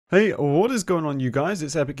Hey, what is going on you guys?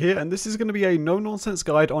 It's Epic here, and this is going to be a no-nonsense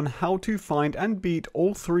guide on how to find and beat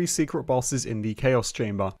all 3 secret bosses in the Chaos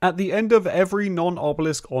Chamber. At the end of every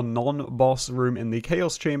non-obelisk or non-boss room in the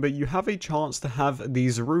Chaos Chamber, you have a chance to have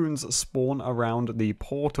these runes spawn around the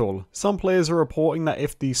portal. Some players are reporting that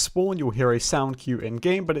if these spawn, you'll hear a sound cue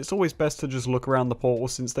in-game, but it's always best to just look around the portal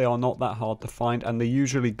since they are not that hard to find and they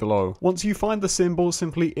usually glow. Once you find the symbol,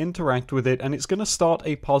 simply interact with it, and it's going to start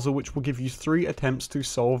a puzzle which will give you 3 attempts to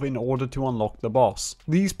solve in order to unlock the boss.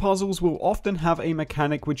 These puzzles will often have a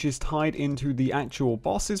mechanic which is tied into the actual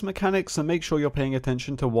boss's mechanics, so make sure you're paying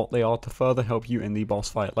attention to what they are to further help you in the boss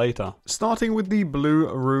fight later. Starting with the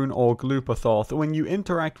blue rune or Gloopathoth, when you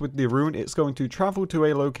interact with the rune, it's going to travel to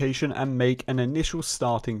a location and make an initial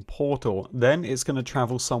starting portal. Then it's going to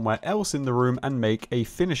travel somewhere else in the room and make a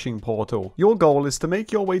finishing portal. Your goal is to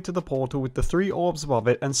make your way to the portal with the 3 orbs above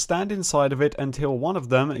it and stand inside of it until one of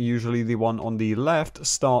them, usually the one on the left,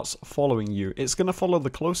 starts following you. It's going to follow the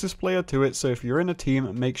closest player to it, so if you're in a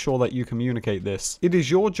team, make sure that you communicate this. It is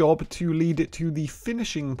your job to lead it to the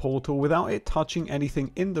finishing portal without it touching anything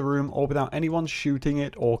in the room or without anyone shooting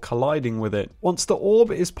it or colliding with it. Once the orb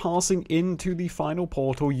is passing into the final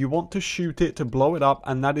portal, you want to shoot it to blow it up,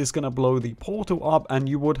 and that is going to blow the portal up, and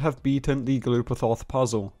you would have beaten the Gloopathoth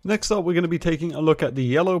puzzle. Next up, we're going to be taking a look at the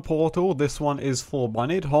yellow portal. This one is for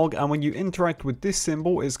Bunnidhogg, and when you interact with this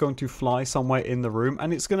symbol, it's going to fly somewhere in the room,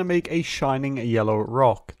 and it's going to make a shining yellow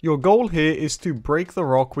rock. Your goal here is to break the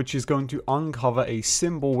rock, which is going to uncover a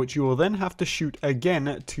symbol which you will then have to shoot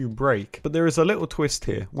again to break. But there is a little twist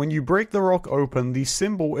here. When you break the rock open, the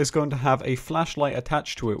symbol is going to have a flashlight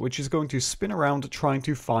attached to it, which is going to spin around trying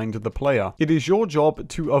to find the player. It is your job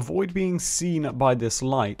to avoid being seen by this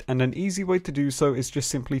light, and an easy way to do so is just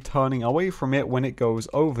simply turning away from it when it goes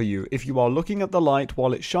over you. If you are looking at the light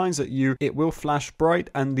while it shines at you, it will flash bright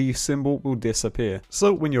and the symbol will disappear.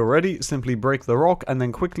 So when you're ready, simply break the rock and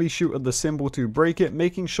then quickly shoot at the symbol to break it,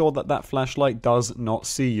 making sure that that flashlight does not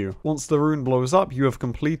see you. Once the rune blows up, you have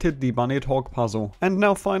completed the Bunnidhogg puzzle. And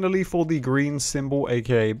now finally for the green symbol,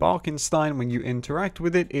 aka Barkenstein, when you interact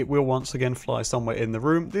with it, it will once again fly somewhere in the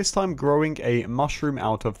room, this time growing a mushroom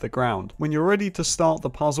out of the ground. When you're ready to start the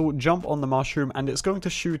puzzle, jump on the mushroom and it's going to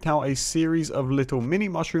shoot out a series of little mini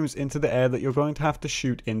mushrooms into the air that you're going to have to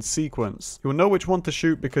shoot in sequence. You'll know which one to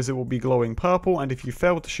shoot because it will be glowing purple, and if you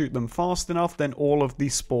fail to shoot them fast enough, then all of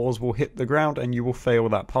these spores will hit the ground and you will fail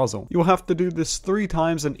that puzzle. You'll have to do this 3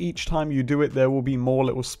 times, and each time you do it there will be more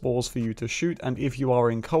little spores for you to shoot, and if you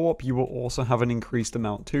are in co-op you will also have an increased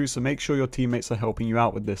amount too, so make sure your teammates are helping you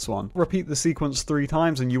out with this one. Repeat the sequence 3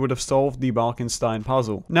 times and you would have solved the Barkenstein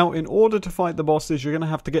puzzle. Now in order to fight the bosses, you're going to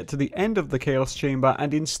have to get to the end of the Chaos Chamber,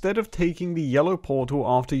 and instead of taking the yellow portal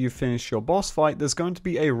after you finish your boss fight, there's going to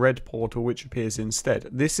be a red portal which appears instead.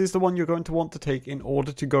 This is the one you're going to want to take in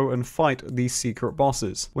order to go and fight these secret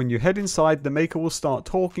bosses. When you head inside, the maker will start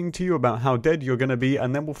talking to you about how dead you're going to be,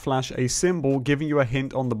 and then will flash a symbol giving you a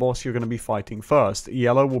hint on the boss you're going to be fighting first.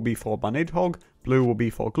 Yellow will be for Bunnidhogg, blue will be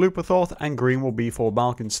for Gloopathoth, and green will be for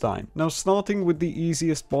Barkenstein. Now starting with the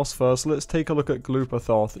easiest boss first, let's take a look at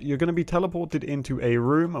Gloopathoth. You're going to be teleported into a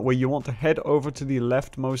room where you want to head over to the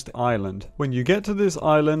leftmost island. When you get to this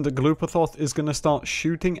island, Gloopathoth is going to start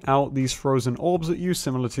shooting out these frozen orbs at you,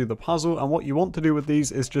 similar to the puzzle, and what you want to do with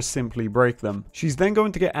these is just simply break them. She's then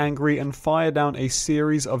going to get angry and fire down a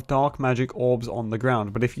series of dark magic orbs on the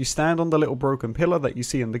ground, but if you stand on the little broken pillar that you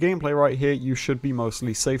see in the gameplay right here, you should be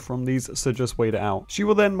mostly safe from these, so just wait it out. She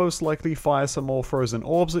will then most likely fire some more frozen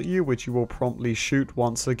orbs at you, which you will promptly shoot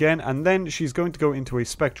once again, and then she's going to go into a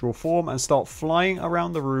spectral form and start flying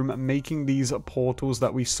around the room, making these portals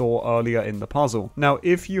that we saw earlier in the puzzle. Now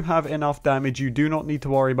if you have enough damage, you do not need to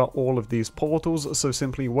worry about all of these portals, so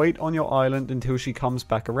simply wait on your island until she comes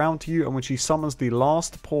back around to you, and when she summons the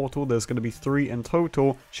last portal, there's going to be 3 in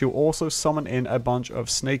total, she'll also summon in a bunch of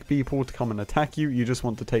snake people to come and attack you. You just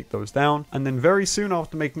want to take those down, and then very soon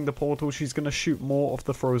after making the portal, she's going to shoot more of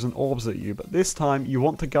the frozen orbs at you, but this time you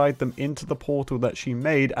want to guide them into the portal that she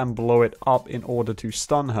made and blow it up in order to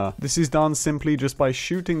stun her. This is done simply just by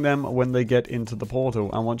shooting them when they get into the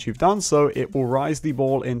portal, and once you've done so, it will rise the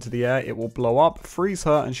ball into the air, it will blow up, freeze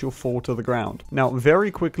her, and she'll fall to the ground. Now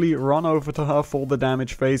very quickly run over to her for the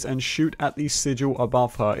damage phase and shoot at the sigil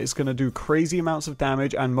above her. It's going to do crazy amounts of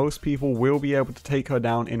damage, and most people will be able to take her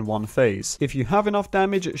down in one phase. If you have enough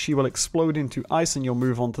damage, she will explode into ice and you'll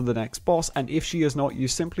move on to the next boss, and if she is not, you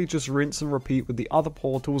simply just rinse and repeat with the other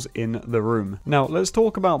portals in the room. Now let's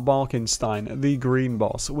talk about Barkenstein, the green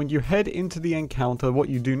boss. When you head into the encounter, what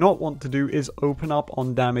you do not want to do is open up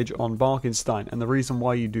on damage on Barkenstein, and the reason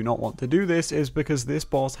why you do not want to do this is because this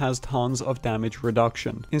boss has tons of damage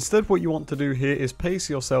reduction. Instead, what you want to do here is pace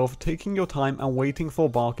yourself, taking your time and waiting for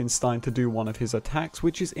Barkenstein to do one of his attacks,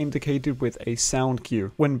 which is indicated with a sound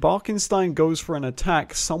cue. When Barkenstein goes for an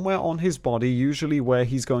attack, somewhere on his body, usually where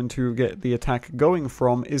he's going to get the attack going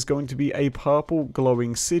from, is going to be a purple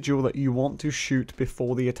glowing sigil that you want to shoot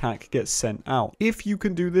before the attack gets sent out. If you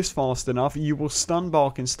can do this fast enough, you will stun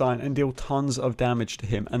Barkenstein and deal tons of damage to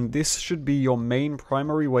him, and this should be your main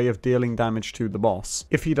primary way of dealing damage to the boss.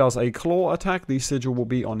 If he does a claw attack, the sigil will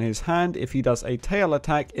be on his hand. If he does a tail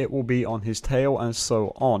attack, it will be on his tail, and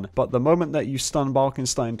so on. But the moment that you stun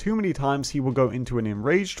Barkenstein too many times, he will go into an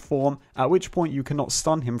enraged form, at which point you cannot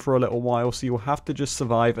stun him for a little while, so you'll have to just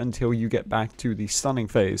survive until you get back to the stunning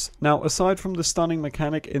phase. Now, aside from the stunning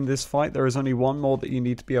mechanic in this fight, there is only one more that you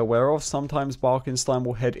need to be aware of. Sometimes Barkenstein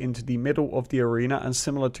will head into the middle of the arena, and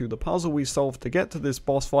similar to the puzzle we solved to get to this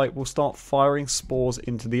boss fight, will start firing spores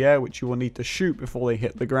into the air, which you will need to shoot before they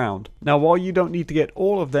hit the ground. Now, while you don't need to get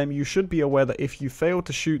all of them, you should be aware that if you fail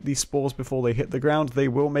to shoot these spores before they hit the ground, they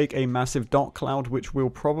will make a massive dot cloud, which will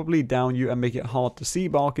probably down you and make it hard to see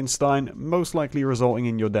Barkenstein, most likely resulting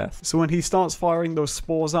in your death. So when he starts firing those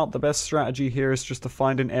spores out, the best strategy here is just to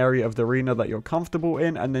find an area of the arena that you're comfortable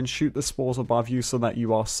in and then shoot the spores above you so that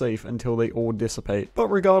you are safe until they all dissipate. But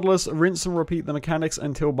regardless, rinse and repeat the mechanics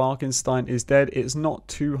until Barkenstein is dead. It's not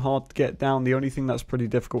too hard to get down. The only thing that's pretty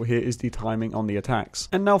difficult here is the timing on the attacks.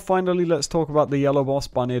 And now finally, let's talk about the yellow boss,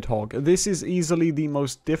 Bunnidhogg. This is easily the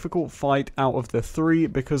most difficult fight out of the three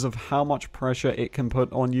because of how much pressure it can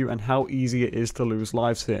put on you and how easy it is to lose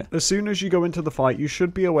lives here. As soon as you go into the fight, you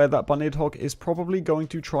should be aware that Bunnidhogg is probably going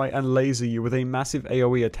to try and laser you with a massive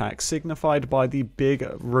AoE attack, signified by the big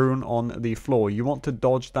rune on the floor. You want to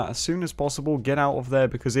dodge that as soon as possible, get out of there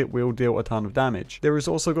because it will deal a ton of damage. There is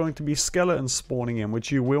also going to be skeletons spawning in,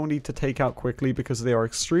 which you will need to take out quickly because they are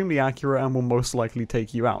extremely accurate and will most likely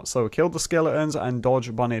take you out. So kill the skeletons and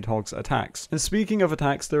dodge Bunnidhogg's attacks. And speaking of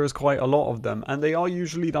attacks, there is quite a lot of them, and they are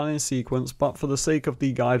usually done in sequence, but for the sake of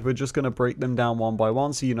the guide, we're just going to break them down one by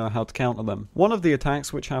one so you know how to counter them. One of the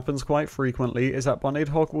attacks, which happens quite frequently, is that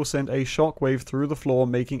Bunnidhogg will send a shockwave through the floor,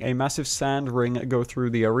 making a massive sand ring go through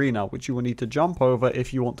the arena, which you will need to jump over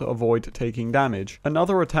if you want to avoid taking damage.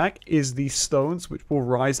 Another attack is the stones, which will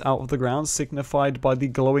rise out of the ground, signified by the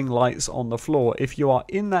glowing lights on the floor. If you are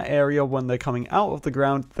in that area when they're coming out of the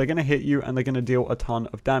ground, they're going to hit you and they're going to deal a ton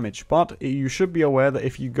of damage. But you should be aware that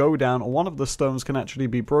if you go down, one of the stones can actually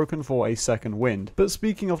be broken for a second wind. But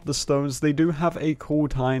speaking of the stones, they do have a cool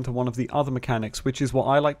tie into one of the other mechanics, which is what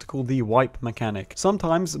I like to call the wipe mechanic.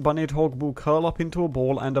 Sometimes Bunnidhogg will curl up into a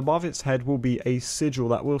ball, and above its head will be a sigil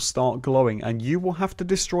that will start glowing, and you will have to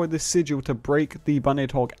destroy this sigil to break the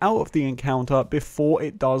Bunnidhogg out of the encounter before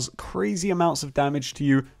it does crazy amounts of damage to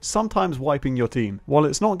you, sometimes wiping your team. While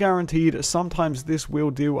it's not guaranteed, sometimes this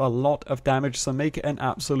will do a lot of damage, so make it an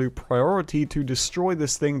absolute priority to destroy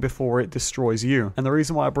this thing before it destroys you. And the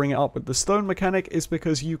reason why I bring it up with the stone mechanic is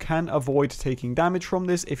because you can avoid taking damage from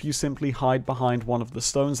this if you simply hide behind one of the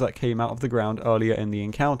stones that came out of the ground earlier in the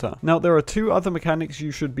encounter. Now, there are two other mechanics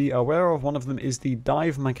you should be aware of. One of them is the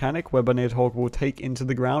dive mechanic, where Bunnidhogg will take into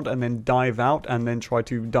the ground and then dive out and then try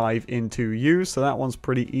to dive into you. So that one's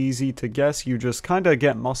pretty easy to guess. You just kind of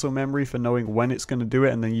get muscle memory for knowing when it's going to do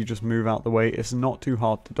it, and then you just move out the way. It's not too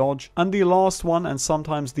hard to dodge. And the last one, and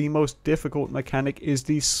sometimes the most difficult mechanic, is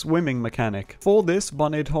the swimming mechanic. For this,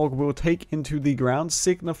 Bunnidhogg will take into the ground,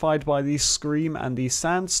 signified by the scream and the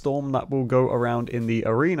sandstorm that will go around in the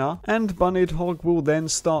arena, and Bunnidhogg will then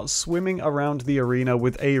start swimming around the arena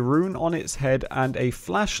with a rune on its head and a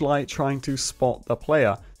flashlight trying to spot the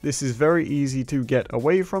player. This is very easy to get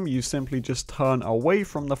away from. You simply just turn away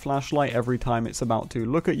from the flashlight every time it's about to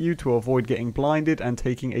look at you to avoid getting blinded and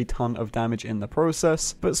taking a ton of damage in the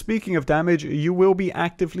process. But speaking of damage, you will be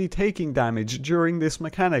actively taking damage during this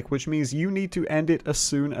mechanic, which means you need to end it as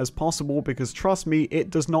soon as possible, because trust me, it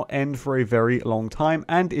does not end for a very long time,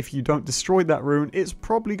 and if you don't destroy that rune, it's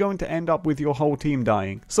probably going to end up with your whole team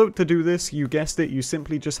dying. So to do this, you guessed it, you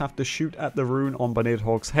simply just have to shoot at the rune on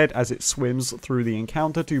Bunnidhogg's head as it swims through the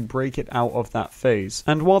encounter to break it out of that phase.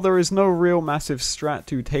 And while there is no real massive strat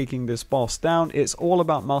to taking this boss down, it's all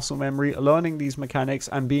about muscle memory, learning these mechanics,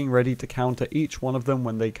 and being ready to counter each one of them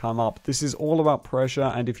when they come up. This is all about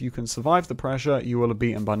pressure, and if you can survive the pressure, you will have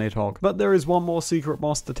beaten Bunnidhogg. But there is one more secret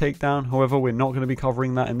boss to take down. However, we're not going to be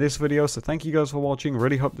covering that in this video, so thank you guys for watching.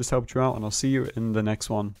 Really hope this helped you out, and I'll see you in the next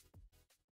one.